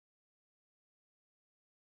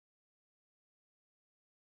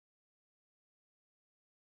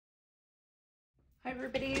Hi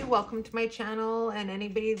everybody, welcome to my channel, and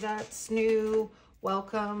anybody that's new,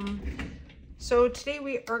 welcome. So today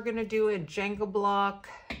we are going to do a Jenga Block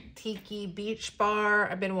Tiki Beach Bar.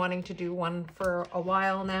 I've been wanting to do one for a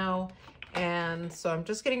while now, and so I'm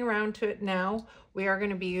just getting around to it now. We are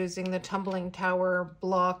going to be using the Tumbling Tower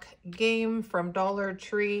block game from Dollar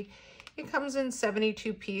Tree. It comes in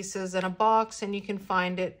 72 pieces in a box, and you can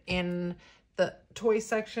find it in the toy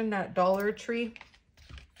section at Dollar Tree.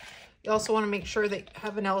 You also want to make sure that you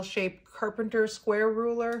have an L-shaped carpenter square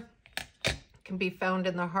ruler. It can be found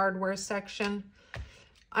in the hardware section.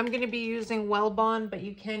 I'm going to be using Wellbond, but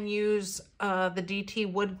you can use the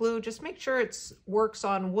DT wood glue. Just make sure it works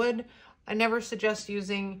on wood. I never suggest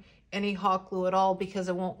using any hot glue at all because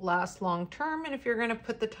it won't last long term. And if you're going to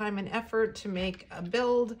put the time and effort to make a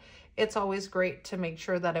build, it's always great to make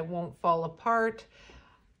sure that it won't fall apart.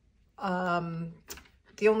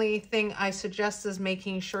 The only thing I suggest is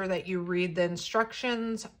making sure that you read the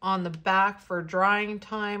instructions on the back for drying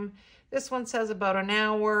time. This one says about an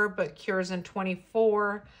hour, but cures in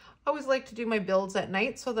 24. I always like to do my builds at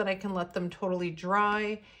night so that I can let them totally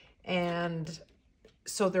dry and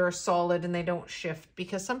so they're solid and they don't shift,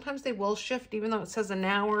 because sometimes they will shift even though it says an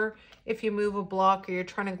hour. If you move a block or you're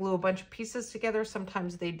trying to glue a bunch of pieces together,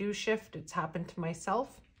 sometimes they do shift. It's happened to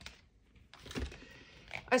myself.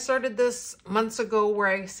 I started this months ago where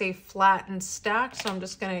I say flat and stacked, so I'm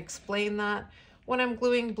just going to explain that. When I'm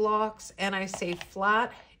gluing blocks and I say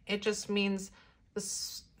flat, it just means the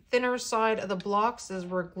thinner side of the blocks is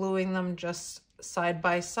we're gluing them just side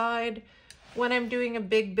by side. When I'm doing a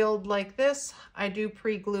big build like this, I do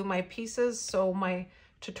pre-glue my pieces, so my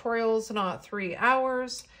tutorial's not 3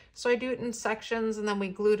 hours. So I do it in sections, and then we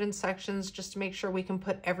glue it in sections just to make sure we can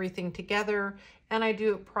put everything together. And I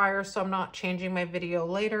do it prior so I'm not changing my video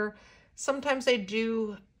later. Sometimes I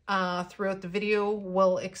do throughout the video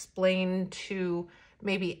will explain to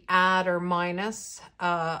maybe add or minus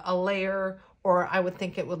a layer, or I would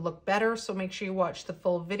think it would look better. So make sure you watch the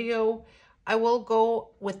full video. I will go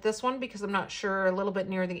with this one because I'm not sure a little bit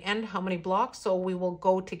near the end how many blocks. So we will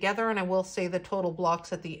go together and I will say the total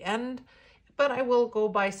blocks at the end. But I will go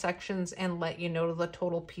by sections and let you know the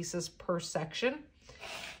total pieces per section.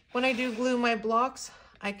 When I do glue my blocks,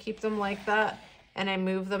 I keep them like that and I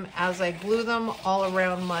move them as I glue them all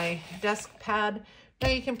around my desk pad. Now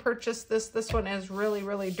you can purchase this. This one is really,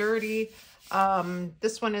 really dirty.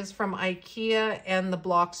 This one is from IKEA and the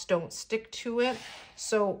blocks don't stick to it,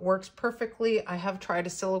 so it works perfectly. I have tried a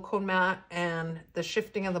silicone mat and the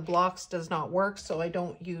shifting of the blocks does not work, so I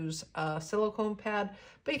don't use a silicone pad,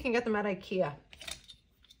 but you can get them at IKEA.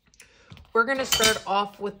 We're going to start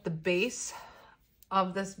off with the base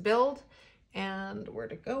of this build, and where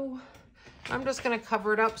to go? I'm just going to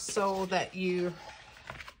cover it up so that we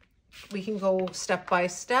can go step by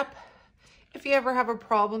step. If you ever have a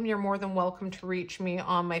problem, you're more than welcome to reach me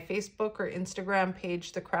on my Facebook or Instagram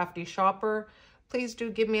page, The Crafty Shopper. Please do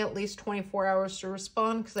give me at least 24 hours to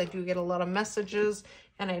respond because I do get a lot of messages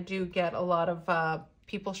and I do get a lot of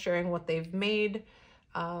people sharing what they've made.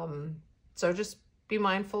 So just be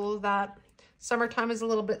mindful of that. Summertime is a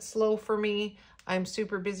little bit slow for me. I'm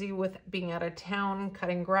super busy with being out of town,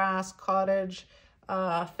 cutting grass, cottage,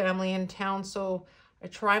 family in town. So I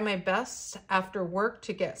try my best after work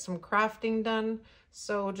to get some crafting done.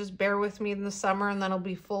 So just bear with me in the summer and then I'll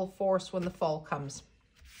be full force when the fall comes.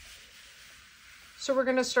 So we're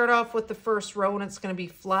going to start off with the first row and it's going to be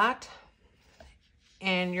flat.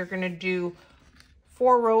 And you're going to do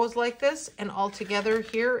 4 rows like this, and all together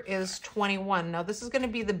here is 21. Now this is going to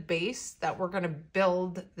be the base that we're going to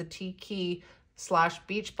build the Tiki /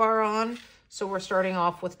 beach bar on. So we're starting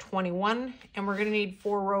off with 21 and we're going to need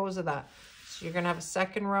 4 rows of that. So you're going to have a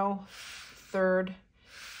second row, third,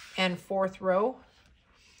 and fourth row.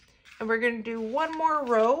 And we're going to do one more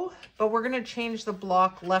row, but we're going to change the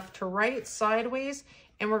block left to right, sideways,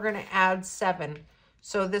 and we're going to add 7.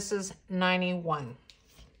 So this is 91.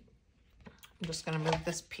 I'm just going to move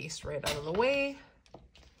this piece right out of the way.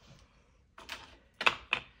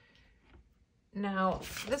 Now,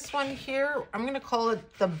 this one here, I'm going to call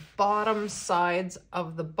it the bottom sides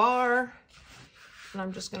of the bar. And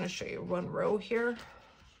I'm just going to show you one row here.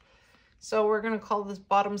 So we're going to call this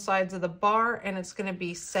bottom sides of the bar, and it's going to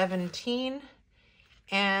be 17.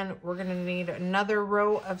 And we're going to need another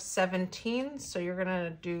row of 17. So you're going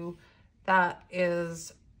to do, that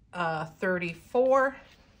is 34.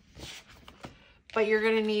 But you're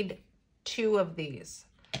going to need 2 of these.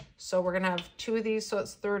 So we're going to have 2 of these, so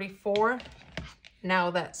it's 34.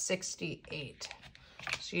 Now that's 68.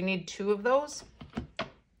 So you need 2 of those.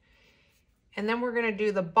 And then we're going to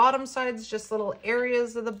do the bottom sides, just little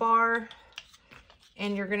areas of the bar.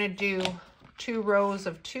 And you're going to do 2 rows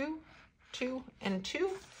of 2, 2, and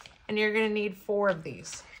 2, and you're going to need 4 of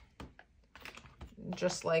these,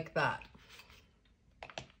 just like that.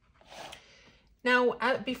 Now,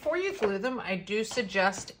 before you glue them, I do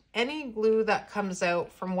suggest any glue that comes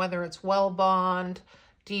out from whether it's Well Bond,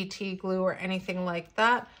 DT glue, or anything like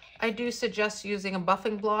that, I do suggest using a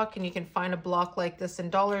buffing block, and you can find a block like this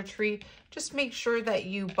in Dollar Tree. Just make sure that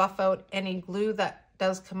you buff out any glue that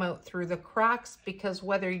does come out through the cracks, because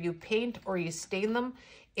whether you paint or you stain them,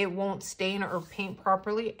 it won't stain or paint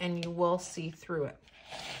properly and you will see through it.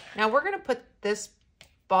 Now we're going to put this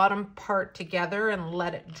bottom part together and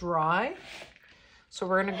let it dry. So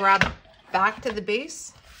we're going to grab back to the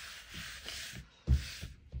base,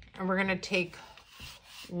 and we're going to take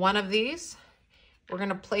one of these. We're going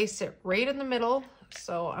to place it right in the middle.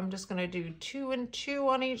 So I'm just going to do 2 and 2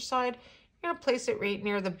 on each side. You're going to place it right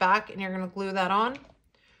near the back, and you're going to glue that on.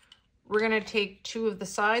 We're going to take 2 of the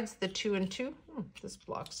sides, the 2 and 2. This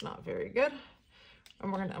block's not very good.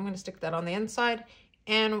 And I'm going to stick that on the inside,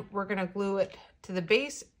 and we're going to glue it to the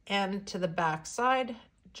base and to the back side,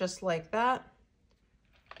 just like that.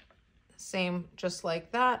 Same, just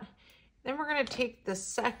like that. Then we're going to take the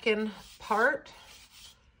second part,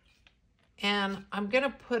 and I'm going to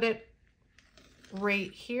put it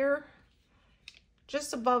right here,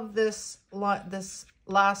 just above this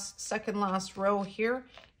second last row here,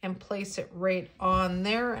 and place it right on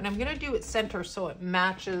there. And I'm going to do it center so it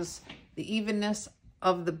matches the evenness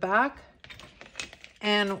of the back.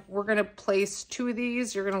 And we're going to place 2 of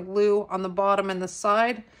these. You're going to glue on the bottom and the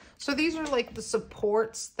side. So these are like the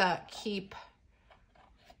supports that keep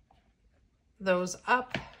those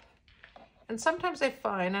up. And sometimes I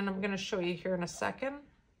find, and I'm going to show you here in a second,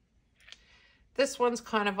 this one's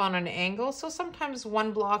kind of on an angle. So sometimes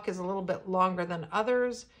one block is a little bit longer than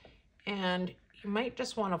others, and you might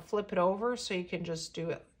just want to flip it over so you can just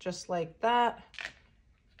do it just like that.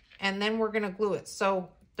 And then we're going to glue it. So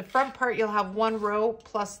the front part, you'll have 1 row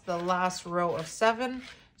plus the last row of 7,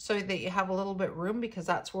 so that you have a little bit room, because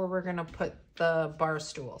that's where we're going to put the bar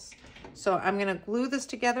stools. So I'm going to glue this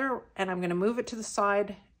together, and I'm going to move it to the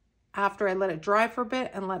side after I let it dry for a bit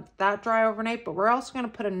and let that dry overnight. But we're also going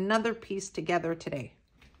to put another piece together today.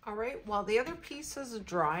 All right, while the other piece is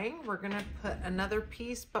drying, we're going to put another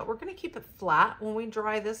piece, but we're going to keep it flat when we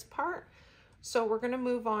dry this part. So we're going to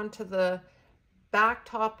move on to the back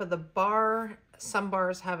top of the bar. Some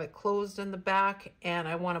bars have it closed in the back, and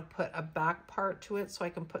I want to put a back part to it so I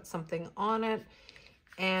can put something on it.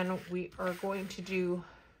 And we are going to do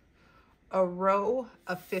a row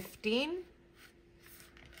of 15,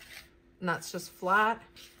 and that's just flat.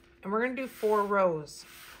 And we're going to do 4 rows.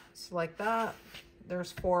 So like that,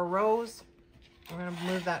 there's 4 rows. We're going to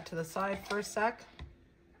move that to the side for a sec.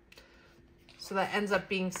 So that ends up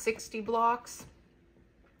being 60 blocks.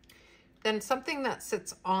 Then something that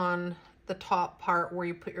sits on the top part where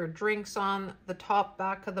you put your drinks on, the top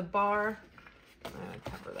back of the bar. I'm going to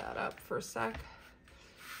cover that up for a sec.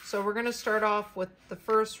 So we're going to start off with the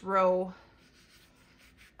first row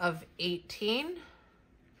of 18.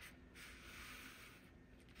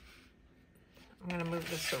 I'm going to move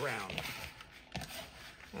this around. I'm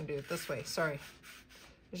going to do it this way. Sorry.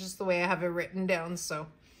 It's just the way I have it written down. So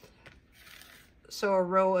a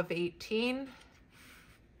row of 18.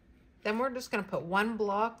 Then we're just going to put 1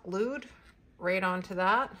 block glued right onto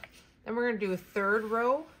that. Then we're going to do a 3rd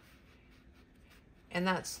row, and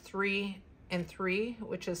that's 3 and 3,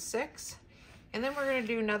 which is 6. And then we're going to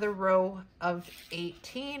do another row of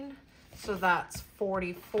 18, so that's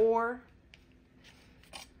 44.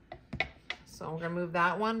 So we're going to move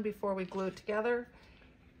that one before we glue it together.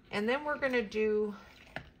 And then we're going to do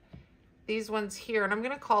these ones here, and I'm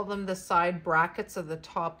going to call them the side brackets of the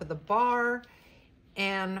top of the bar.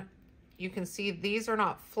 And you can see these are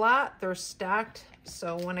not flat, they're stacked.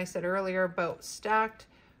 So when I said earlier about stacked,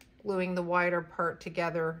 gluing the wider part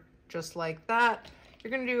together just like that,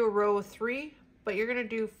 you're going to do a row of 3, but you're going to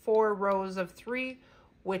do 4 rows of 3,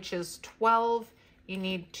 which is 12. You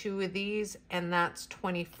need 2 of these, and that's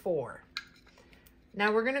 24.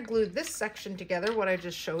 Now we're going to glue this section together, what I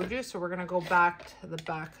just showed you. So we're going to go back to the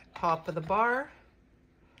back top of the bar.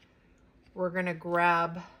 We're going to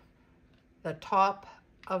grab the top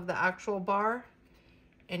of the actual bar,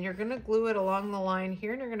 and you're going to glue it along the line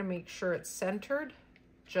here, and you're going to make sure it's centered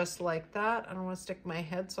just like that. I don't want to stick my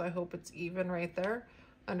head, so I hope it's even right there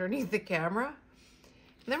underneath the camera.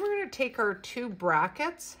 And then we're going to take our 2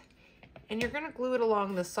 brackets, and you're going to glue it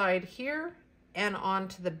along the side here and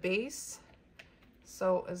onto the base.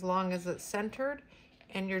 So as long as it's centered,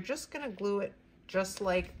 and you're just going to glue it just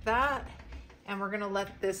like that. And we're going to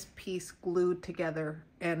let this piece glue together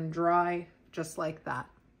and dry just like that.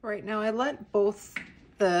 Right now I let both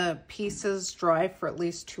the pieces dry for at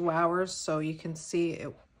least 2 hours, so you can see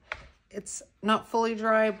it's not fully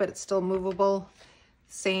dry, but it's still movable.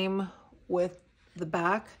 Same with the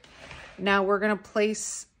back. Now we're gonna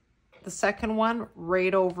place the second one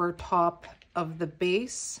right over top of the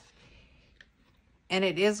base, and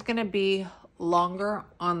it is gonna be longer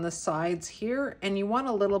on the sides here, and you want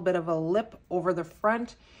a little bit of a lip over the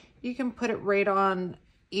front. You can put it right on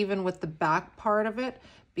even with the back part of it,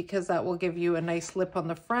 because that will give you a nice lip on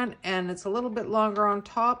the front, and it's a little bit longer on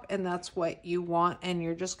top, and that's what you want, and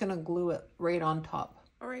you're just gonna glue it right on top.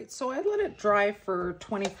 All right, so I let it dry for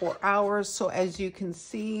 24 hours. So as you can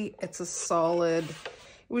see, it's a solid, it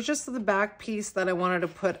was just the back piece that I wanted to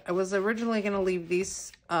put. I was originally gonna leave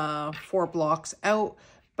these 4 blocks out,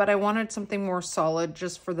 but I wanted something more solid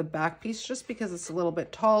just for the back piece, just because it's a little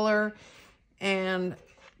bit taller, and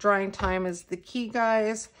drying time is the key,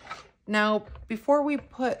 guys. Now, before we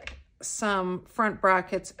put some front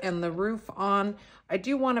brackets and the roof on, I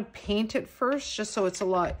do want to paint it first, just so it's a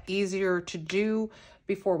lot easier to do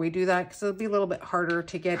before we do that, because it'll be a little bit harder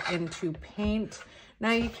to get into paint.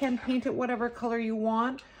 Now, you can paint it whatever color you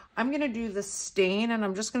want. I'm going to do the stain, and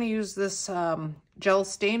I'm just going to use this gel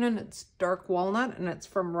stain, and it's dark walnut, and it's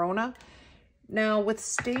from Rona. Now, with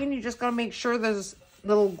stain, you just got to make sure there's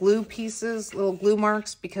little glue pieces, little glue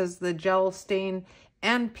marks, because the gel stain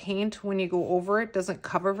and paint, when you go over it, doesn't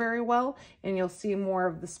cover very well, and you'll see more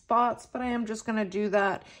of the spots. But I am just going to do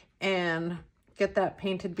that and get that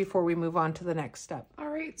painted before we move on to the next step. All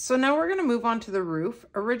right, so now we're going to move on to the roof.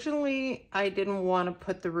 Originally, I didn't want to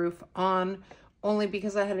put the roof on, only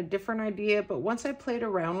because I had a different idea, but once I played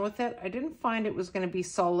around with it, I didn't find it was going to be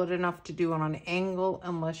solid enough to do on an angle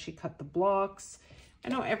unless you cut the blocks. I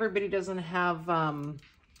know everybody doesn't have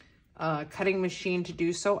a cutting machine to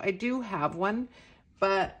do so. I do have one,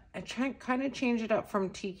 but I kind of change it up from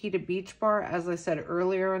tiki to beach bar, as I said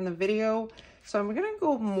earlier in the video. So I'm going to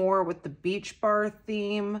go more with the beach bar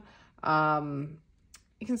theme. You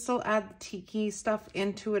can still add the tiki stuff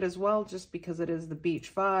into it as well, just because it is the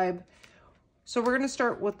beach vibe. So we're going to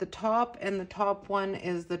start with the top, and the top one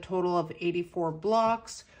is the total of 84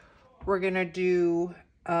 blocks. We're going to do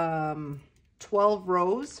 12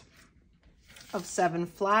 rows of 7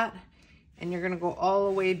 flat, and you're going to go all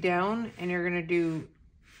the way down, and you're going to do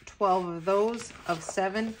 12 of those of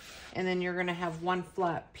 7, and then you're going to have 1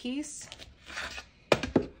 flat piece.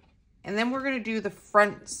 And then we're going to do the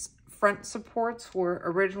front supports, where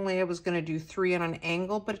originally I was going to do 3 on an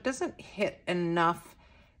angle, but it doesn't hit enough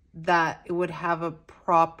that it would have a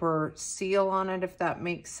proper seal on it, if that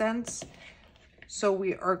makes sense. So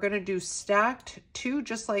we are going to do stacked 2,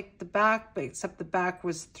 just like the back, but except the back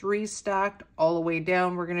was 3 stacked all the way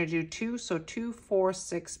down. We're going to do 2, so 2, 4,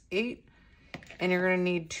 6, 8, and you're going to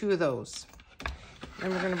need 2 of those.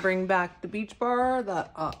 And we're going to bring back the beach bar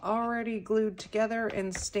that I already glued together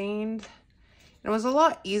and stained. It was a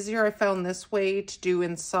lot easier, I found, this way to do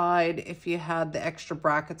inside if you had the extra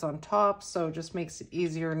brackets on top, so it just makes it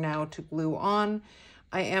easier now to glue on.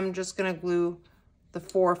 I am just going to glue the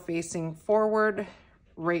 4 facing forward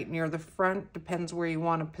right near the front, depends where you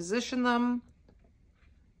want to position them.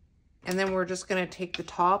 And then we're just going to take the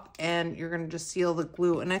top, and you're going to just seal the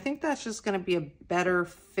glue. And I think that's just going to be a better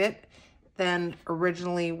fit than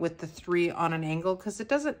originally with the 3 on an angle, because it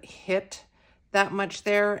doesn't hit that much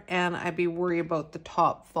there, and I'd be worried about the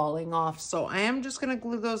top falling off. So I am just going to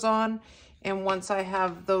glue those on, and once I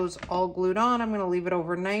have those all glued on, I'm going to leave it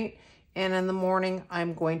overnight, and in the morning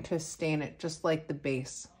I'm going to stain it just like the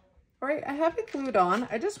base. All right, I have it glued on.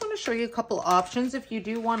 I just want to show you a couple options if you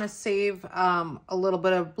do want to save a little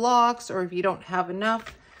bit of blocks, or if you don't have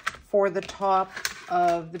enough for the top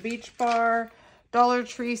of the beach bar. Dollar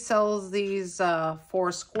Tree sells these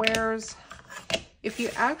 4 squares. If you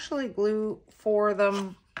actually glue 4 of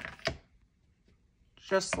them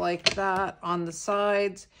just like that on the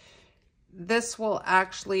sides, this will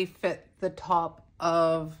actually fit the top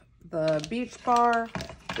of the beach bar.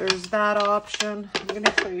 There's that option. I'm going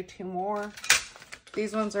to show you 2 more.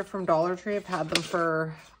 These ones are from Dollar Tree. I've had them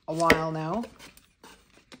for a while now.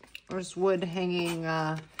 There's wood hanging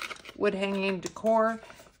decor.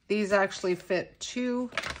 These actually fit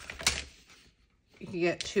 2. You can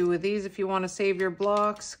get 2 of these if you want to save your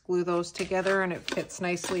blocks. Glue those together and it fits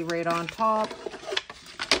nicely right on top.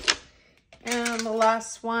 And the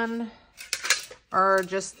last one are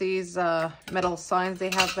just these metal signs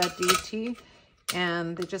they have at DT.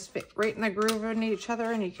 And they just fit right in the groove in each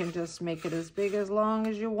other, and you can just make it as big as long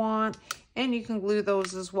as you want. And you can glue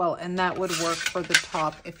those as well, and that would work for the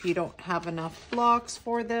top if you don't have enough blocks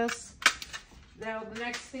for this. Now the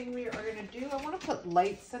next thing we are going to do, I want to put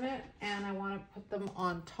lights in it and I want to put them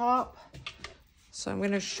on top. So I'm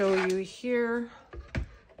going to show you here.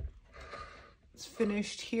 It's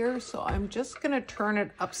finished here. So I'm just going to turn it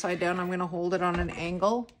upside down. I'm going to hold it on an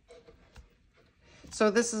angle. So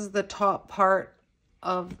this is the top part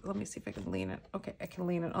of, let me see if I can lean it. Okay, I can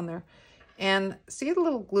lean it on there. And see the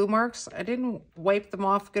little glue marks? I didn't wipe them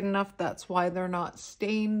off good enough. That's why they're not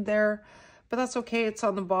stained there. But that's okay. It's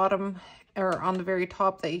on the bottom or on the very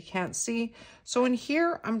top that you can't see. So in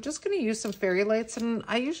here, I'm just going to use some fairy lights. And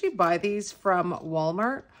I usually buy these from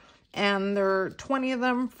Walmart. And there are 20 of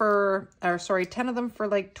them for, or sorry, 10 of them for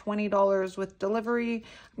like $20 with delivery.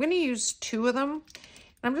 I'm going to use 2 of them.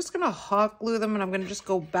 I'm just going to hot glue them and I'm going to just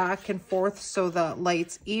go back and forth so the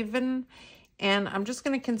light's even. And I'm just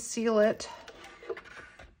going to conceal it.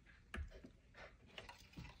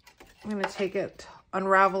 I'm going to take it,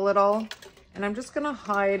 unravel it all. And I'm just going to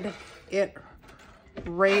hide it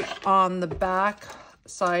right on the back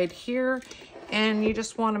side here. And you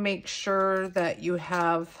just want to make sure that you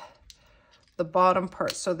have the bottom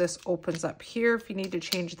part. So this opens up here if you need to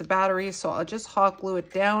change the battery. So I'll just hot glue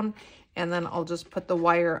it down. And then I'll just put the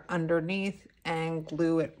wire underneath and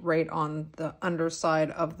glue it right on the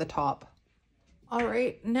underside of the top. All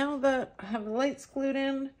right, now that I have the lights glued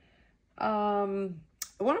in, I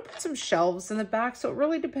want to put some shelves in the back. So it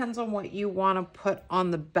really depends on what you want to put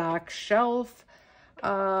on the back shelf.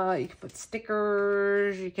 You can put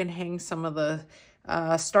stickers, you can hang some of the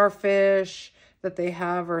starfish that they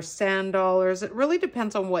have or sand dollars. It really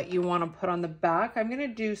depends on what you want to put on the back. I'm going to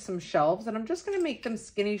do some shelves and I'm just going to make them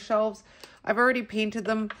skinny shelves. I've already painted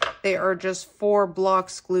them. They are just 4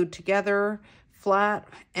 blocks glued together flat.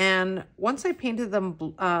 And once I painted them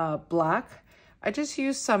black, I just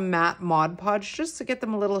used some matte Mod Podge just to get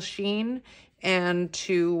them a little sheen and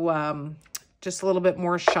to just a little bit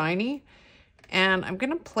more shiny. And I'm going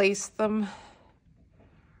to place them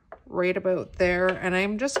right about there. And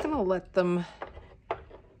I'm just going to let them, I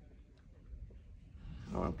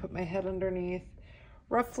want to put my head underneath,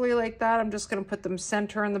 roughly like that. I'm just going to put them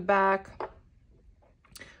center in the back.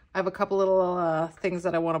 I have a couple little things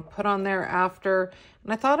that I want to put on there after.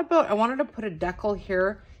 And I thought about, I wanted to put a decal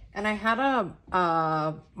here. And I had a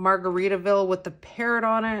Margaritaville with the parrot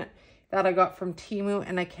on it that I got from Temu.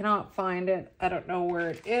 And I cannot find it. I don't know where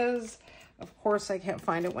it is. Of course, I can't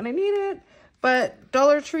find it when I need it. But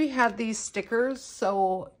Dollar Tree had these stickers.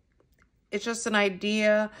 So it's just an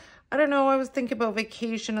idea. I don't know. I was thinking about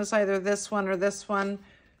vacation as either this one or this one.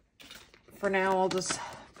 For now, I'll just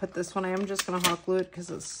put this one. I am just going to hot glue it because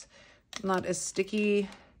it's not as sticky.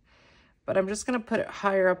 But I'm just going to put it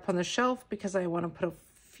higher up on the shelf because I want to put a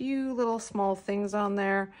few little small things on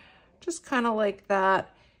there. Just kind of like that.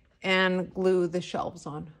 And glue the shelves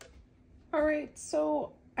on. All right.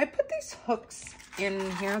 So I put these hooks in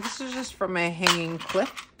here. This is just from a hanging clip.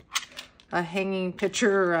 A hanging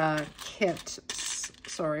picture kit.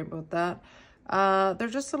 Sorry about that. They're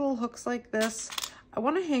just little hooks like this. I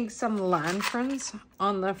want to hang some lanterns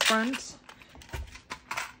on the front.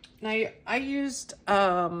 Now I used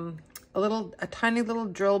a tiny little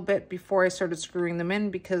drill bit before I started screwing them in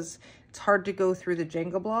because it's hard to go through the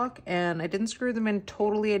Jenga block, and I didn't screw them in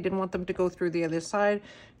totally. I didn't want them to go through the other side,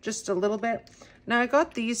 just a little bit. Now I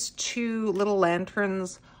got these 2 little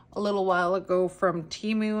lanterns a little while ago from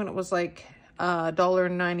Temu, and it was like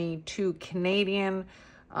 $1.92 Canadian.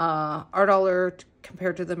 Our dollar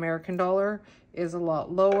compared to the American dollar is a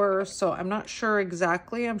lot lower, so I'm not sure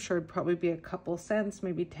exactly. I'm sure it'd probably be a couple cents,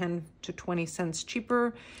 maybe 10 to 20 cents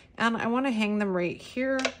cheaper. And I want to hang them right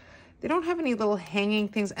here. They don't have any little hanging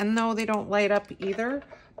things, and no, they don't light up either,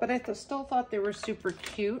 but I still thought they were super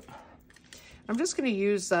cute. I'm just going to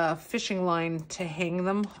use a fishing line to hang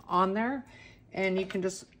them on there, and you can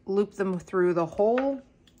just loop them through the hole.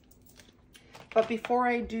 But before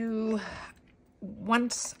I do,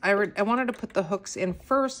 once I wanted to put the hooks in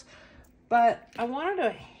first, but I wanted to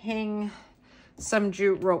hang some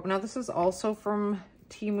jute rope. Now this is also from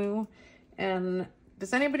Temu, and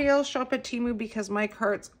does anybody else shop at Temu? Because my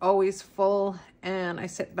cart's always full and I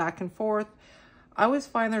sit back and forth. I always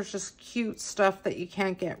find there's just cute stuff that you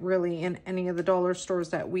can't get really in any of the dollar stores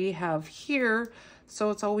that we have here. So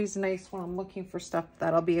it's always nice when I'm looking for stuff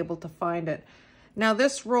that I'll be able to find it. Now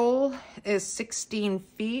this roll is 16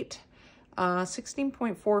 feet,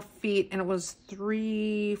 16.4 feet, and it was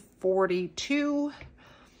 $3.42.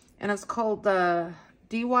 And it's called the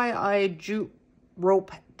DIY Jute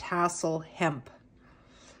Rope Tassel Hemp.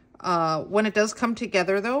 When it does come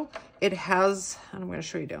together though, it has, and I'm going to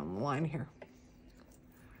show you down the line here.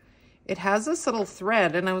 It has this little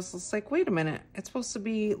thread, and I was just like, wait a minute, it's supposed to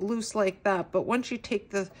be loose like that. But once you take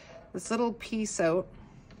the this little piece out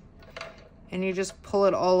and you just pull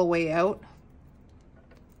it all the way out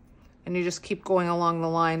and you just keep going along the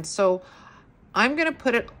line. So I'm gonna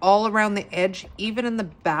put it all around the edge, even in the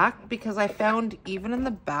back, because I found even in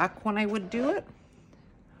the back when I would do it,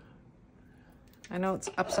 I know it's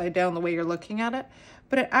upside down the way you're looking at it,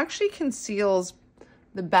 but it actually conceals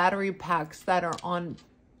the battery packs that are on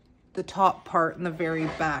the top part in the very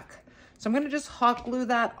back. So I'm gonna just hot glue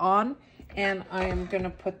that on, and I am gonna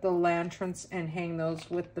put the lanterns and hang those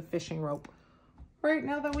with the fishing rope. Right,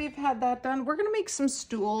 now that we've had that done, we're gonna make some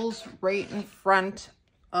stools right in front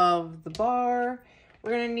of the bar.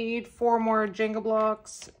 We're gonna need 4 more Jenga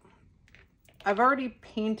blocks. I've already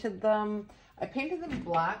painted them. I painted them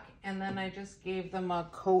black, and then I just gave them a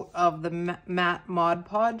coat of the matte Mod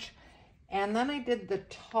Podge. And then I did the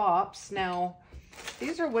tops. Now,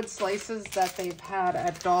 these are wood slices that they've had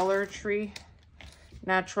at Dollar Tree.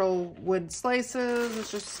 Natural wood slices.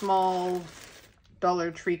 It's just small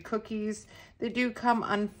Dollar Tree cookies. They do come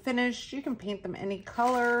unfinished. You can paint them any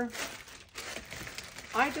color.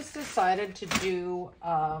 I just decided to do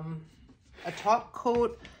a top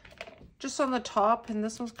coat just on the top, and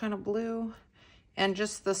this one's kind of blue, and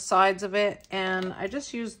just the sides of it. And I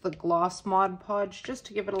just used the gloss Mod Podge just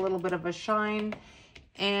to give it a little bit of a shine.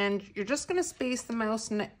 And you're just going to space them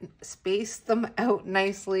out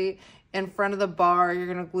nicely in front of the bar. You're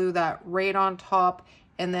going to glue that right on top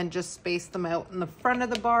and then just space them out in the front of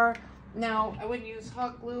the bar. Now, I would use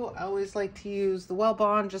hot glue. I always like to use the Well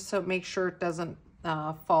Bond just to make sure it doesn't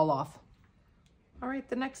fall off. All right,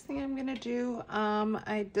 the next thing I'm gonna do,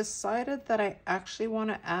 I decided that I actually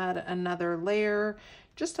want to add another layer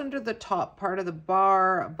just under the top part of the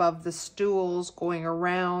bar, above the stools, going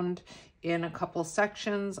around in a couple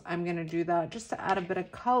sections. I'm gonna do that just to add a bit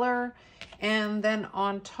of color. And then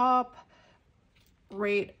on top,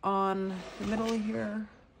 right on the middle here,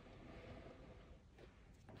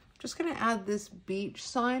 just gonna add this beach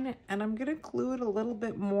sign, and I'm gonna glue it a little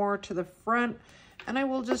bit more to the front. And I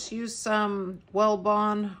will just use some Well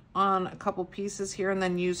Bond on a couple pieces here and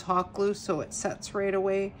then use hot glue so it sets right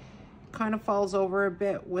away. Kind of falls over a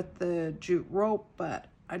bit with the jute rope, but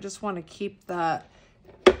I just want to keep that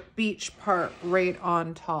beach part right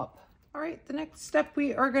on top. All right, the next step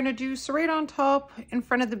we are going to do, so right on top in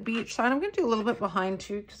front of the beach sign, I'm going to do a little bit behind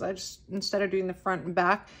too, because I just, instead of doing the front and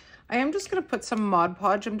back, I am just going to put some Mod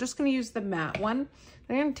Podge. I'm just going to use the matte one.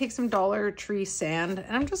 I'm going to take some Dollar Tree sand,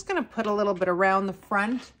 and I'm just going to put a little bit around the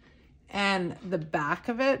front and the back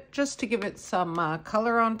of it just to give it some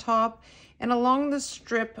color on top. And along the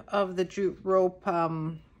strip of the jute rope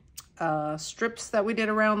strips that we did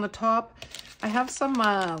around the top, I have some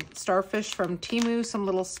starfish from Temu, some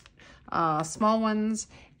little small ones,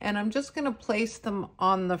 and I'm just going to place them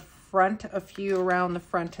on the front, a few around the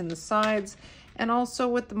front and the sides. And also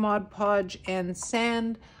with the Mod Podge and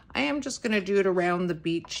sand, I am just going to do it around the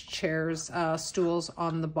beach chairs, stools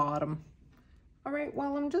on the bottom. All right,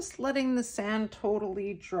 well, I'm just letting the sand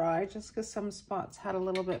totally dry just because some spots had a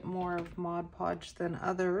little bit more of Mod Podge than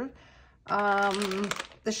others.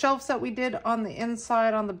 The shelves that we did on the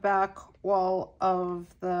inside, on the back wall of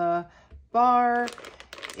the bar,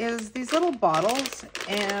 is these little bottles,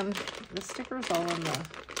 and the sticker's all in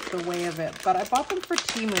the way of it, but I bought them for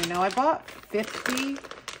Temu. Now, I bought 50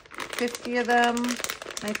 of them.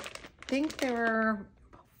 I think they were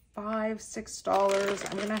 $5,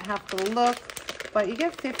 $6. I'm gonna have to look, but you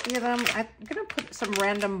get 50 of them. I'm gonna put some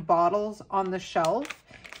random bottles on the shelf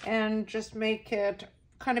and just make it,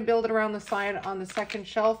 kind of build it around the side on the second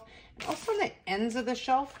shelf. And also on the ends of the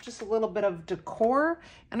shelf, just a little bit of decor.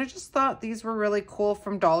 And I just thought these were really cool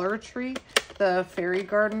from Dollar Tree, the fairy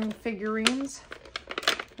garden figurines.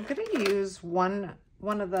 I'm gonna use one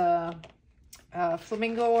of the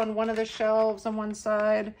flamingo on one of the shelves on one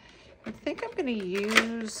side. I think I'm going to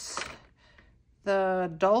use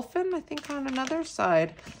the dolphin, I think, on another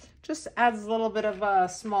side. Just adds a little bit of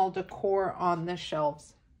small decor on the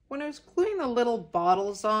shelves. When I was gluing the little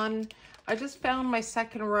bottles on, I just found my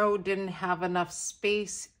second row didn't have enough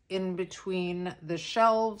space in between the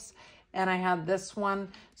shelves, and I had this one.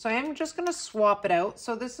 So I am just going to swap it out.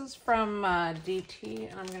 So this is from DT,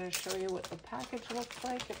 and I'm going to show you what the package looks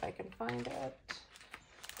like if I can find it.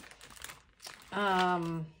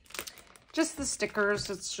 Just the stickers.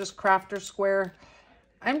 It's just Crafter Square.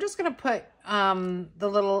 I'm just going to put the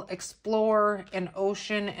little Explore and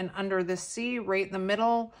Ocean and Under the Sea right in the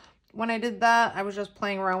middle. When I did that, I was just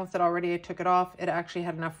playing around with it already. I took it off. It actually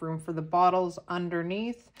had enough room for the bottles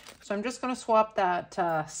underneath. So I'm just going to swap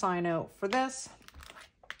that sign out for this.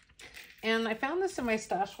 And I found this in my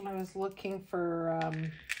stash when I was looking for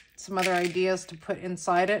some other ideas to put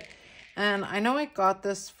inside it. And I know I got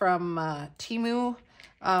this from Temu.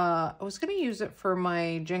 I was going to use it for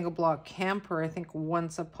my Jenga Block camper, I think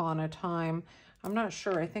once upon a time. I'm not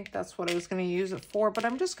sure. I think that's what I was going to use it for, but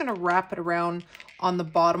I'm just going to wrap it around on the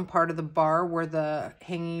bottom part of the bar where the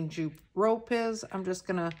hanging jute rope is. I'm just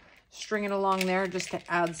going to string it along there just to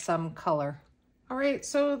add some color. All right,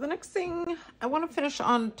 so the next thing I want to finish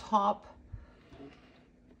on top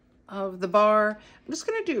of the bar. I'm just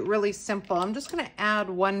going to do it really simple. I'm just going to add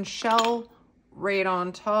one shell right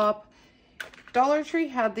on top. Dollar Tree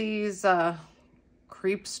had these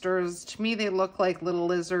creepsters. To me, they look like little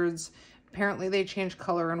lizards. Apparently, they change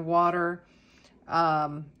color in water.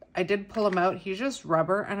 I did pull him out. He's just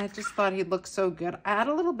rubber, and I just thought he'd look so good. I add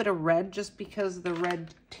a little bit of red just because the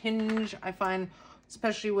red tinge, I find,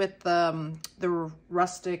 especially with the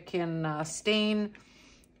rustic and stain,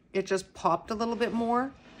 it just popped a little bit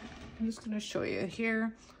more. I'm just going to show you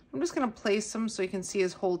here. I'm just going to place him so you can see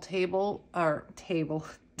his whole tail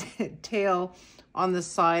on the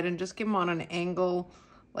side, and just give him on an angle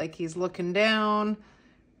like he's looking down.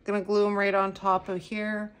 Going to glue him right on top of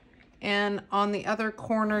here. And on the other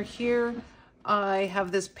corner here, I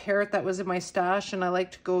have this parrot that was in my stash, and I like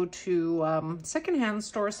to go to secondhand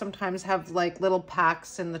stores, sometimes have like little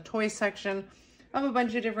packs in the toy section. I have a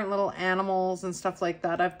bunch of different little animals and stuff like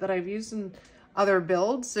that I've used in other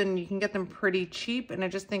builds, and you can get them pretty cheap, and I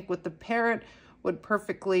just think with the parrot would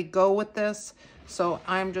perfectly go with this. So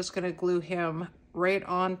I'm just going to glue him right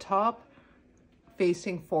on top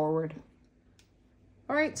facing forward.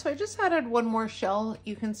 All right, so I just added one more shell,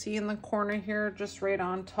 you can see in the corner here, just right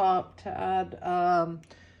on top, to add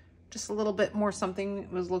just a little bit more something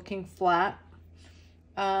that was looking flat.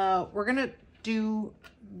 We're gonna do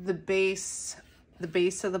the base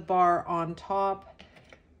of the bar on top.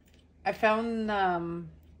 I found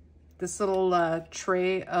this little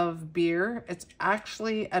tray of beer. It's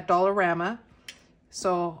actually at Dollarama.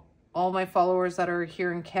 So all my followers that are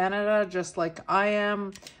here in Canada, just like I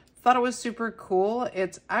am, thought it was super cool.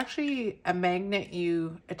 It's actually a magnet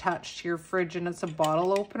you attach to your fridge, and it's a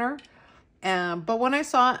bottle opener. But when I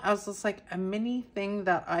saw it, I was just like, a mini thing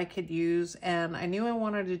that I could use, and I knew I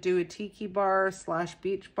wanted to do a tiki bar /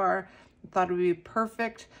 beach bar. I thought it would be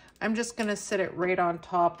perfect. I'm just gonna sit it right on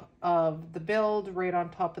top of the build, right on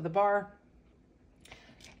top of the bar.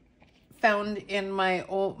 Found in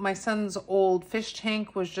my son's old fish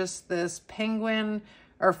tank was just this penguin,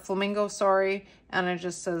 or flamingo, sorry, and it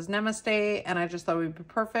just says Namaste, and I just thought it would be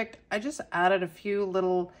perfect. I just added a few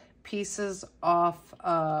little pieces off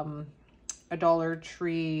a Dollar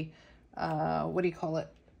Tree, what do you call it?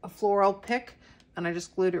 A floral pick, and I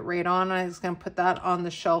just glued it right on. I was gonna put that on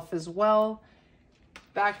the shelf as well.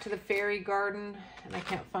 Back to the fairy garden, and I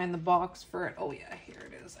can't find the box for it. Oh yeah, here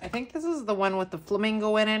it is. I think this is the one with the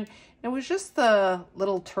flamingo in it. It was just the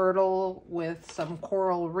little turtle with some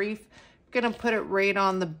coral reef. I'm gonna put it right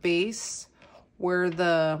on the base where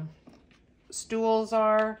the stools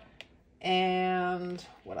are. And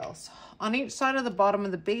what else? On each side of the bottom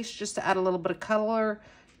of the base, just to add a little bit of color,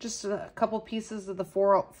 just a couple pieces of the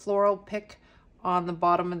floral pick on the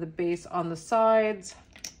bottom of the base on the sides.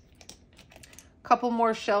 Couple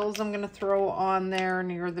more shells I'm going to throw on there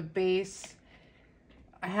near the base.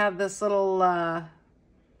 I have this little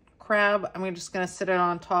crab. I'm just going to sit it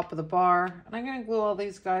on top of the bar. And I'm going to glue all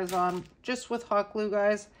these guys on just with hot glue,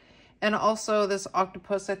 guys. And also this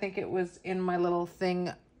octopus, I think it was in my little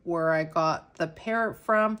thing where I got the parrot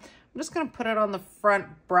from. I'm just going to put it on the front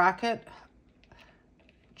bracket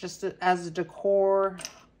just as a decor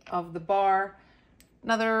of the bar.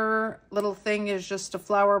 Another little thing is just a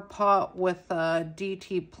flower pot with a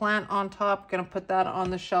DT plant on top. Gonna put that on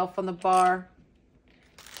the shelf on the bar.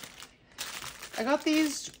 I got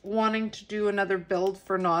these wanting to do another build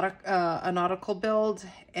for a nautical build,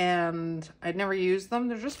 and I'd never used them.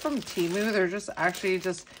 They're just from Temu. They're just actually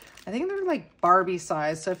I think they're like Barbie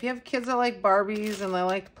size. So if you have kids that like Barbies and they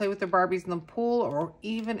like to play with their Barbies in the pool or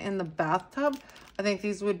even in the bathtub, I think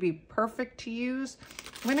these would be perfect to use.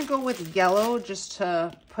 I'm gonna go with yellow just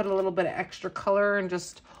to put a little bit of extra color, and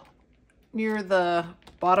just near the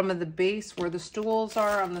bottom of the base where the stools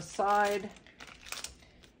are on the side.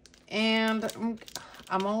 And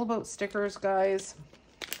I'm all about stickers, guys.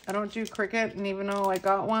 I don't do Cricut, and even though I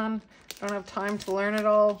got one, I don't have time to learn it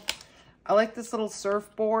all. I like this little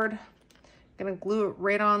surfboard. I'm gonna glue it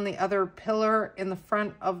right on the other pillar in the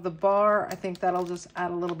front of the bar. I think that'll just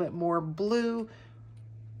add a little bit more blue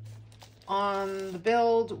on the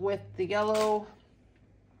build with the yellow.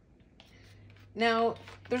 Now,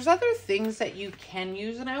 there's other things that you can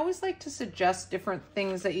use, and I always like to suggest different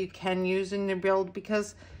things that you can use in your build,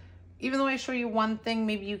 because even though I show you one thing,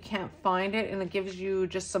 maybe you can't find it, and it gives you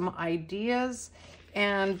just some ideas.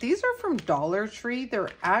 And these are from Dollar Tree. They're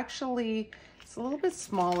actually, it's a little bit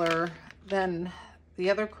smaller than the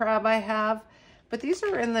other crab I have, but these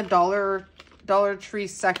are in the Dollar Tree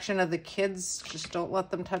section of the kids. Just don't let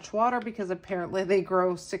them touch water because apparently they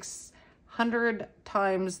grow 600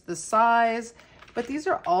 times the size. But these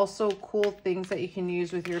are also cool things that you can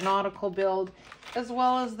use with your nautical build, as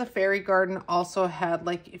well as the fairy garden also had,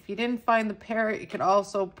 like, if you didn't find the parrot, you could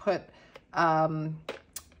also put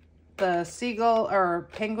the seagull or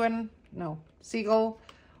penguin, no, seagull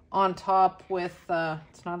on top with,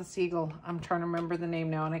 it's not a seagull. I'm trying to remember the name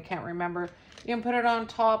now and I can't remember. You can put it on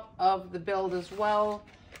top of the build as well.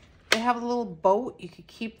 They have a little boat. You could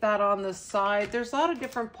keep that on the side. There's a lot of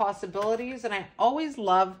different possibilities, and I always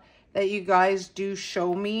love that you guys do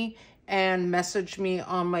show me and message me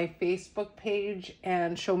on my Facebook page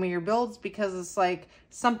and show me your builds, because it's like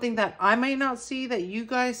something that I might not see that you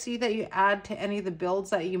guys see, that you add to any of the builds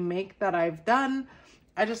that you make that I've done.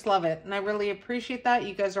 I just love it, and I really appreciate that.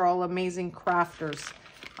 You guys are all amazing crafters.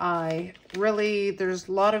 There's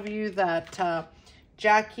a lot of you that,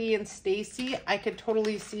 Jackie and Stacy, I could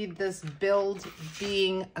totally see this build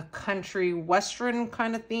being a country western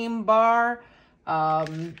kind of theme bar.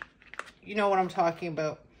 You know what I'm talking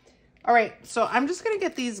about. All right, so I'm just gonna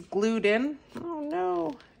get these glued in. Oh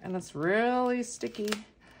no, and it's really sticky.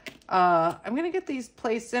 I'm gonna get these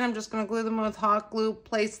placed in. I'm just gonna glue them with hot glue,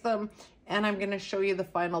 place them, and I'm gonna show you the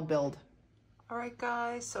final build. All right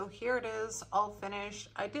guys, so here it is, all finished.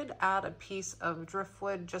 I did add a piece of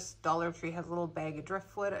driftwood, just Dollar Tree has a little bag of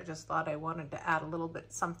driftwood. I just thought I wanted to add a little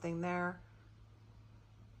bit something there.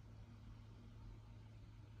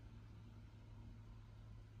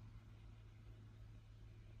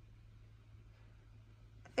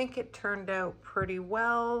 I think it turned out pretty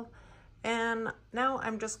well. And now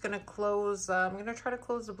I'm just gonna close, I'm gonna try to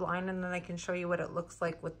close the blind, and then I can show you what it looks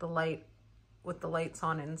like with the lights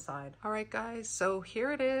on inside. All right guys, so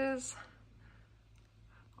here it is,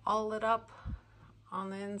 all lit up on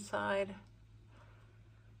the inside.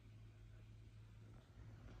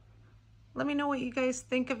 Let me know what you guys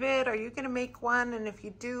think of it. Are you gonna make one? And if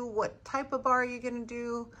you do, what type of bar are you gonna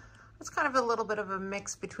do? It's kind of a little bit of a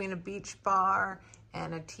mix between a beach bar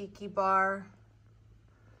and a tiki bar.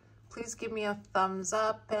 Please give me a thumbs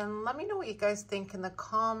up and let me know what you guys think in the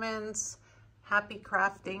comments. Happy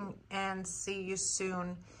crafting and see you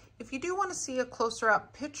soon. If you do want to see a closer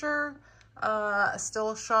up picture, a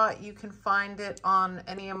still shot, you can find it on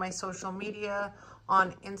any of my social media,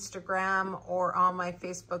 on Instagram or on my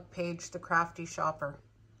Facebook page, The Crafty Shopper.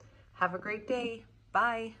 Have a great day.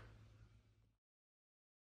 Bye.